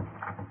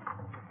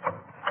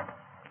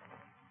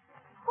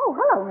 Oh,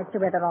 hello, Mr.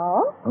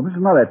 Witherall. Oh,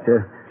 Mrs. Mullet,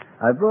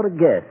 I brought a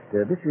guest.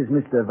 This is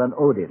Mr. Van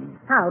Oden.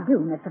 How do,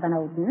 Mr. Van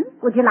Oden?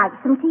 Would you like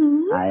some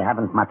tea? I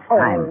haven't much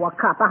time. Oh, a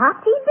cup of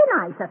hot tea'd be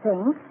nice, I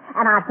think.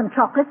 And I've some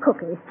chocolate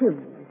cookies, too.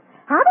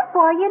 Have it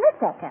for you in a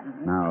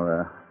second.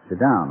 Now, sit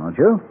down, won't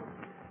you?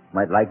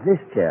 Might like this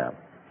chair.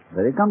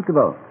 Very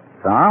comfortable.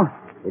 So?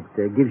 It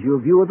gives you a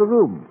view of the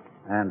room.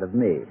 And of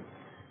me.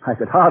 I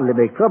could hardly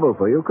make trouble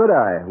for you, could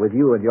I? With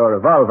you and your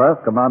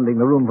revolver commanding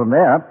the room from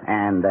there.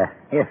 And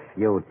if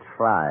you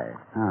try.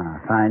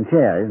 Ah, fine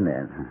chair, isn't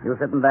it? You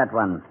sit in that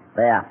one.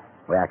 There,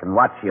 where I can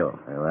watch you.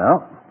 Very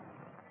well.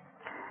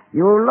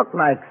 You look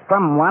like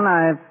someone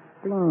I've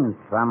seen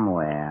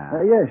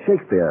somewhere. Yes,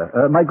 Shakespeare.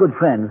 My good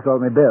friends call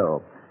me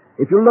Bill.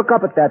 If you look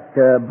up at that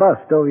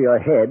bust over your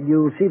head,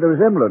 you'll see the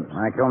resemblance.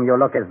 Like whom you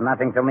look is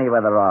nothing to me,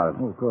 Witherall.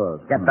 Oh, of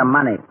course. Get the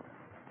money.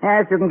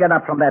 Yes, you can get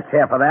up from that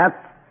chair for that.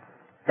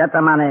 Get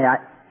the money.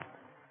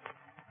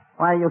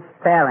 Why are you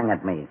staring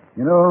at me?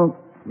 You know,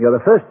 you're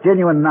the first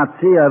genuine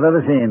Nazi I've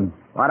ever seen.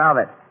 What of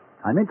it?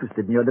 I'm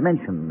interested in your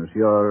dimensions,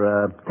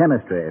 your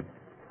chemistry.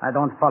 I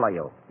don't follow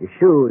you. Your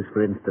shoes,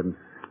 for instance.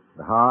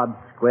 The hard,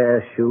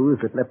 square shoes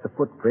that left the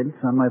footprints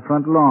on my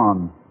front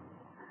lawn.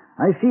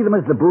 I see them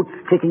as the boots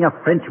kicking a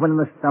Frenchman in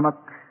the stomach,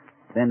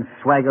 then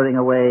swaggering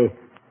away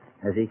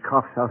as he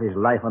coughs out his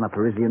life on a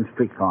Parisian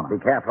street corner.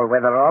 Be careful,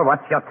 Witherall.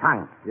 Watch your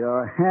tongue.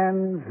 Your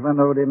hands, Van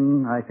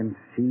Oden, I can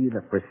see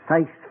the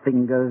precise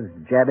fingers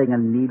jabbing a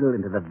needle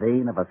into the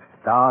vein of a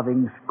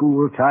starving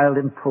school child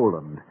in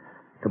Poland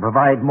to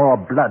provide more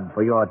blood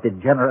for your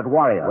degenerate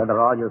warrior.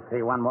 Witherall, you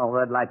say one more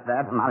word like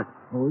that, and I'll...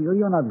 Oh,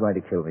 you're not going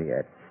to kill me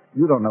yet.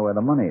 You don't know where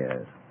the money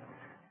is.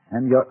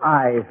 And your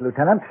eyes,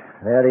 Lieutenant,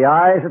 they're the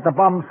eyes at the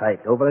bomb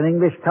site over in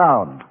English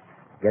town,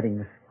 getting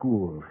the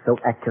school so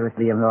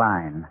accurately in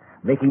line,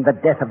 making the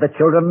death of the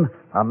children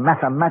a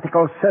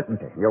mathematical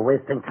certainty. You're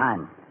wasting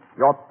time.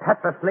 You're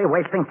purposely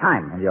wasting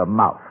time. And your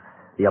mouth,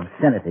 the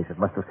obscenities it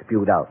must have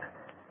spewed out,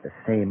 the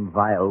same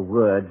vile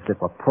words that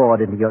were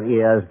poured into your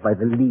ears by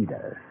the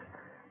leaders,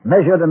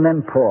 measured and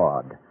then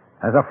poured,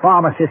 as a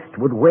pharmacist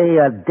would weigh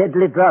a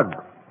deadly drug.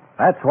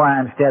 That's why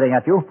I'm staring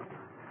at you.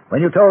 When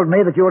you told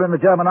me that you were in the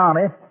German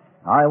army,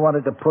 I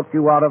wanted to put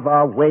you out of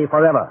our way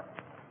forever.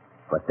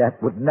 But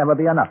that would never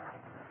be enough.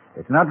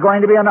 It's not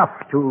going to be enough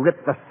to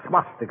rip the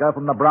swastika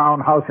from the Brown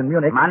House in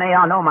Munich. Money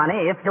or no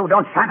money, if you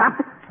don't shut up.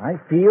 I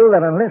feel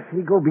that unless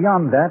we go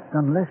beyond that,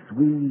 unless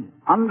we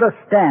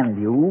understand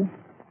you,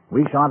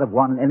 we shan't have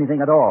won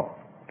anything at all.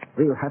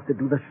 We'll have to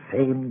do the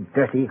same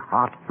dirty,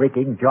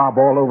 heartbreaking job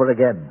all over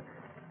again.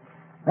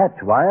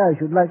 That's why I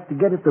should like to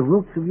get at the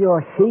roots of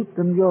your hate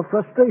and your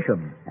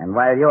frustration. And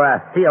while you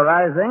are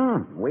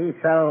theorizing, we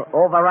shall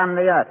overrun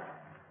the earth.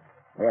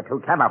 They're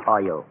too clever for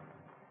you.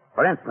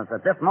 For instance,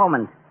 at this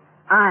moment,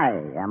 I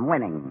am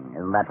winning.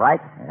 Isn't that right?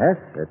 Yes,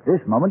 at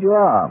this moment you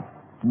are.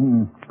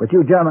 But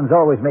you Germans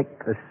always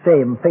make the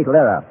same fatal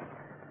error.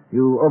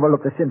 You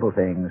overlook the simple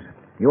things.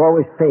 You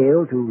always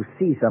fail to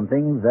see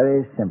something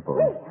very simple.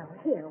 Well,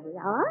 here we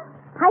are.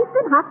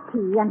 Piping hot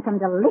tea and some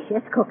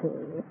delicious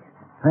cookies.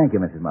 Thank you,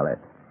 Mrs. Mullet.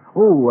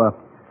 Oh,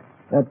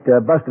 that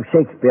bust of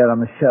Shakespeare on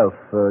the shelf,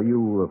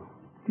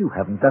 you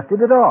haven't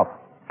dusted it off.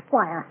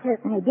 Why, I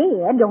certainly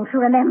did. Don't you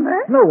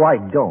remember? No, I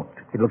don't.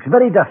 It looks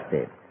very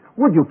dusty.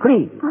 Would you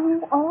please?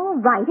 Oh, all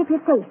right, if you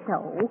say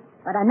so.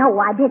 But I know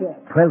I did it.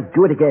 Well,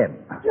 do it again.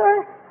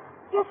 You're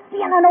just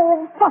being an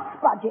old fuss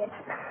budget.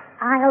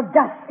 I'll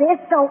dust this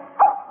so...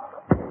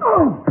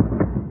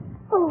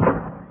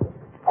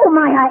 Oh,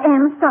 my, I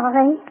am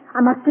sorry.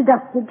 I must have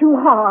dusted too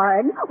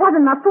hard.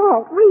 Wasn't my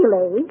fault,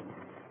 really.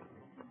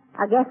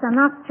 I guess I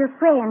knocked your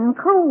friend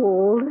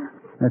cold.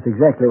 That's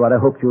exactly what I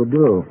hoped you'd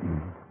do.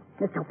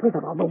 Mr.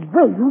 Witherall, the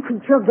way you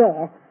treat your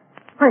guests.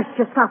 First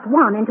you stuff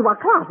one into a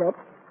closet,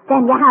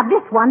 then you have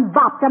this one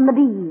bopped on the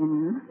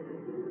bean.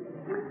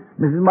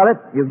 Mrs. Mullet,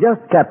 you've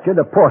just captured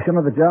a portion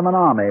of the German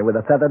army with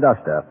a feather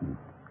duster.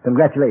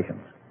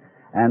 Congratulations.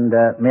 And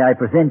may I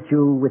present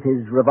you with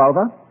his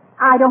revolver?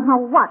 I don't know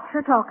what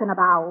you're talking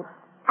about.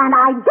 And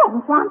I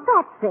don't want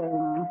that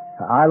thing.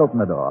 I'll open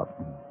the door.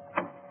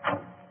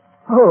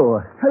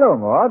 Oh, hello,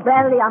 Maud.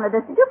 Well,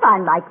 Leonidas, did you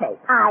find my tape?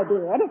 I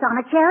did. It's on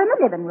a chair in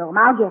the living room.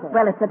 I'll get it.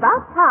 Well, it's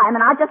about time,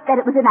 and I just bet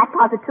it was in that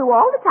closet, too,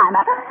 all the time.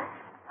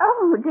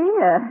 Oh,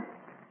 dear.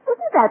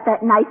 Isn't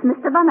that nice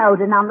Mr. Van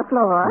Oden on the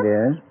floor?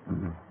 Yes.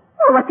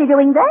 Well, what's he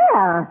doing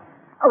there?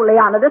 Oh,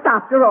 Leonidas,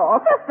 after all,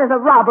 first there's a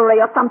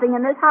robbery or something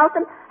in this house,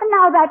 and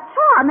now that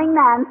charming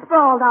man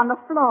sprawled on the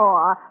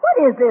floor.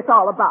 What is this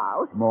all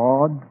about?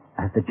 Maud,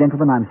 as the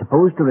gentleman I'm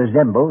supposed to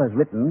resemble has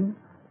written,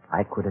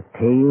 I could a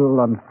tale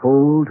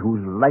unfold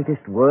whose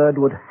lightest word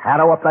would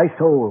harrow up thy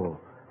soul,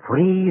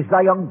 freeze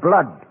thy young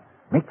blood,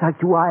 make thy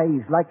two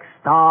eyes like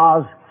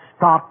stars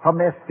start from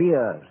their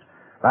spheres,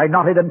 thy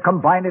knotted and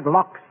combined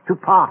locks to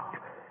part,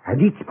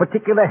 and each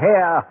particular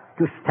hair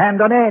to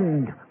stand on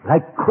end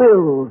like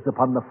quills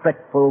upon the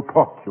fretful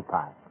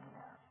porcupine.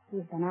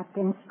 He's been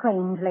acting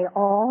strangely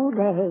all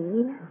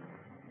day.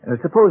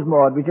 Suppose,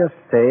 Maud, we just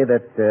say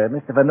that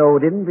Mr. Van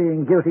Oden,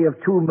 being guilty of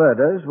 2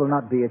 murders, will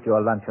not be at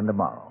your luncheon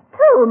tomorrow.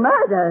 2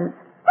 murders?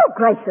 Oh,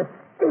 gracious.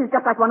 This is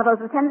just like one of those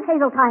Lieutenant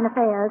Hazeltine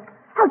affairs.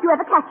 How'd you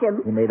ever catch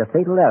him? He made a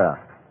fatal error.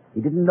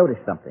 He didn't notice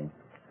something.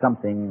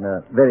 Something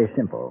very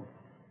simple.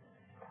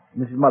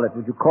 Mrs. Mullet,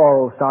 would you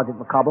call Sergeant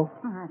McCobble?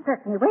 I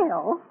certainly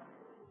will.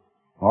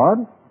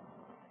 Maud?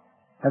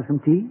 Have some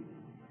tea?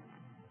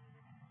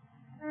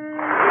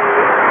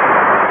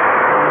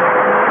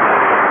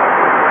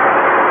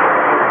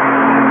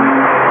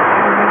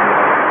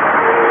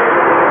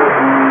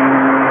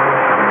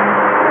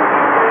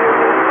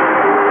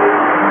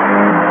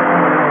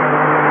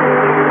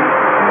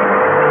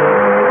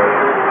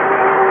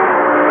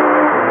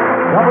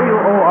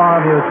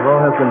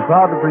 Has been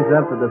proud to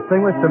present the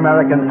distinguished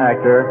American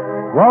actor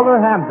Walter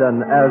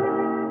Hampden as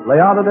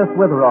Leonidas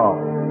Witherall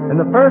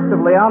in the first of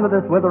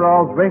Leonidas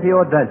Witherall's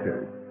radio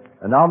adventures.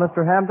 And now,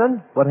 Mr.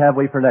 Hampden, what have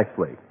we for next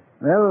week?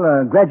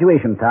 Well,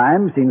 graduation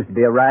time seems to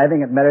be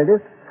arriving at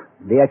Meredith,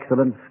 the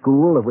excellent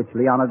school of which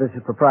Leonidas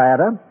is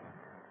proprietor.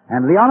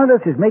 And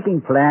Leonidas is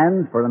making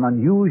plans for an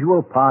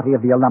unusual party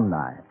of the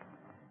alumni.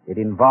 It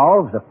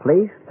involves a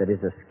place that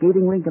is a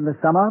skating rink in the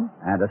summer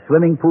and a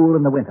swimming pool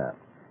in the winter,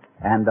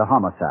 and a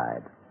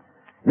homicide.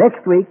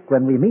 Next week,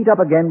 when we meet up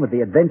again with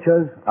the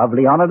adventures of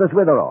Leonidas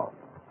Witherall.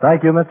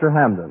 Thank you, Mr.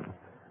 Hampden.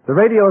 The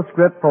radio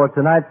script for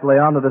tonight's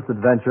Leonidas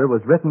adventure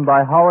was written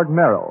by Howard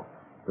Merrill.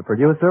 The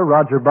producer,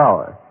 Roger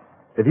Bauer.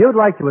 If you'd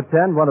like to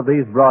attend one of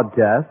these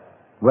broadcasts,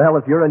 well,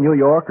 if you're in New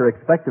York or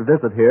expect to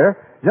visit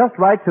here, just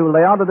write to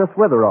Leonidas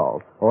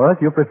Witherall, or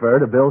if you prefer,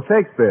 to Bill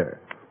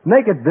Shakespeare.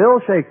 Make it Bill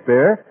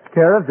Shakespeare,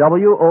 care of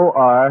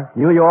WOR,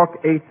 New York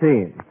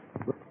 18.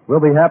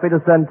 We'll be happy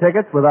to send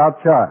tickets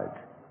without charge.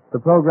 The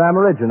program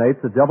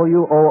originates at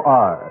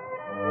WOR.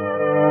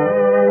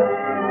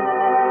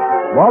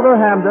 Walter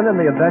Hampden in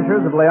The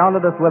Adventures of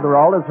Leonidas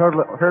Witherall is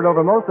heard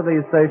over most of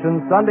these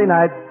stations Sunday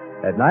nights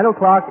at 9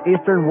 o'clock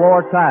Eastern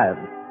War Time.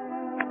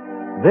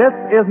 This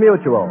is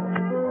Mutual.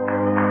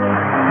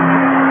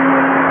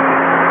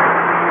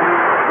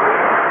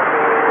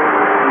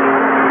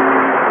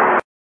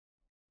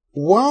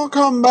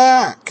 Welcome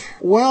back.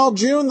 Well,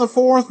 June the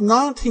 4th,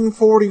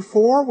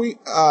 1944,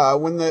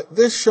 when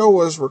this show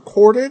was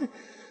recorded,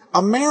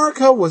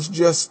 America was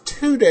just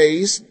 2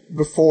 days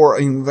before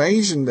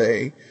Invasion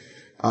Day,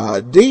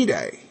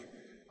 D-Day.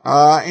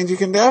 And you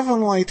can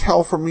definitely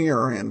tell from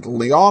here, and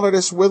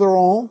Leonidas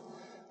Witherall,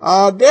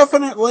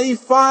 definitely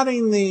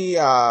fighting the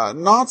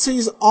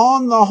Nazis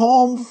on the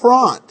home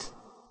front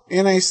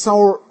in a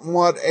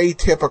somewhat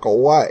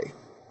atypical way.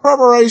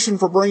 Preparation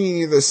for bringing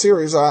you this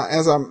series,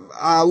 as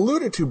I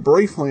alluded to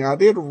briefly, I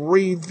did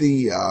read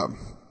the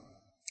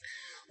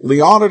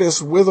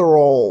Leonidas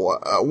Witherall,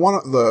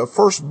 the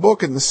first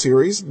book in the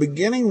series,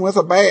 beginning with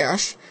a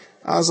bash. It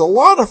was a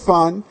lot of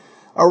fun.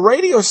 A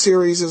radio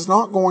series is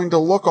not going to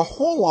look a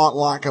whole lot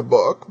like a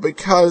book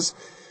because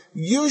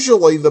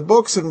Usually the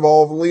books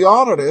involve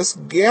Leonidas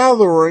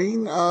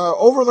gathering,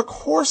 over the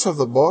course of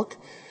the book,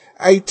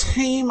 a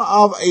team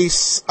of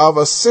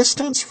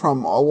assistants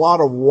from a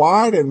lot of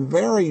wide and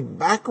varied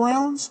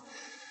backgrounds.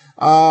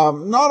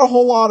 Not a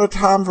whole lot of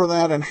time for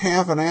that in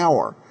half an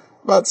hour,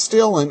 but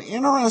still an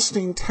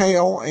interesting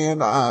tale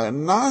and a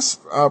nice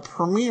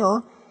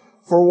premiere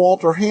for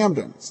Walter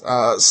Hamden.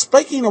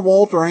 Speaking of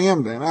Walter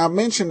Hamden, I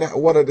mentioned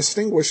what a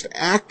distinguished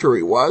actor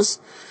he was.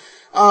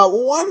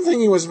 One thing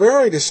he was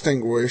very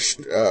distinguished,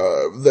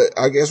 that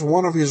I guess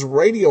one of his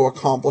radio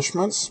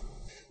accomplishments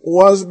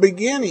was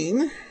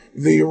beginning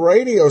the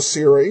radio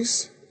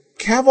series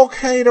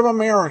Cavalcade of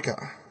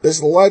America.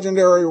 This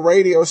legendary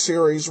radio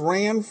series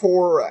ran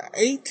for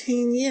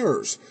 18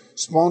 years,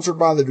 sponsored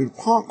by the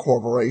DuPont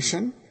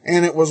Corporation,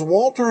 and it was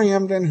Walter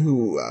Hamden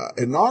who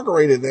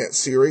inaugurated that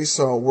series,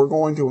 so we're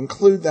going to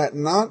include that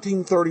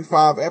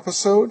 1935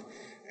 episode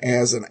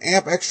as an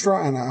app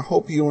extra, and I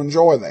hope you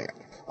enjoy that.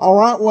 All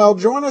right, well,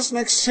 join us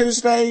next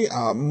Tuesday.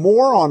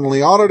 More on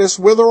Leonidas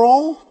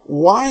Witherall,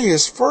 why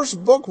his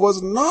first book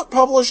was not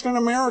published in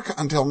America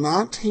until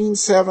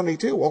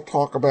 1972. We'll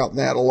talk about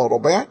that a little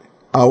bit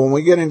when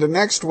we get into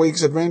next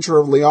week's adventure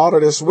of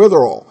Leonidas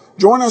Witherall.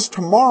 Join us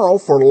tomorrow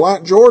for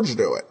Let George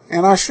Do It.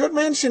 And I should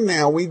mention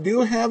now, we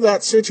do have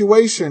that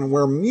situation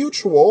where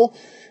Mutual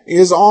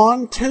is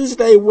on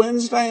Tuesday,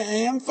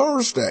 Wednesday, and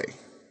Thursday.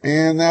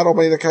 And that'll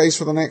be the case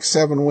for the next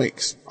 7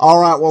 weeks.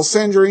 All right, well,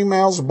 send your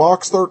emails,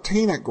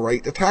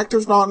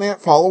 box13@greatdetectives.net.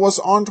 Follow us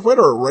on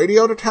Twitter,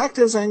 Radio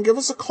Detectives, and give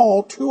us a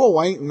call,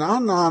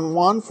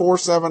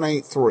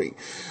 208-991-4783.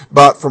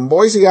 But from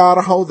Boise,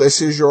 Idaho,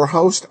 this is your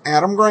host,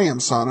 Adam Graham,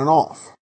 signing off.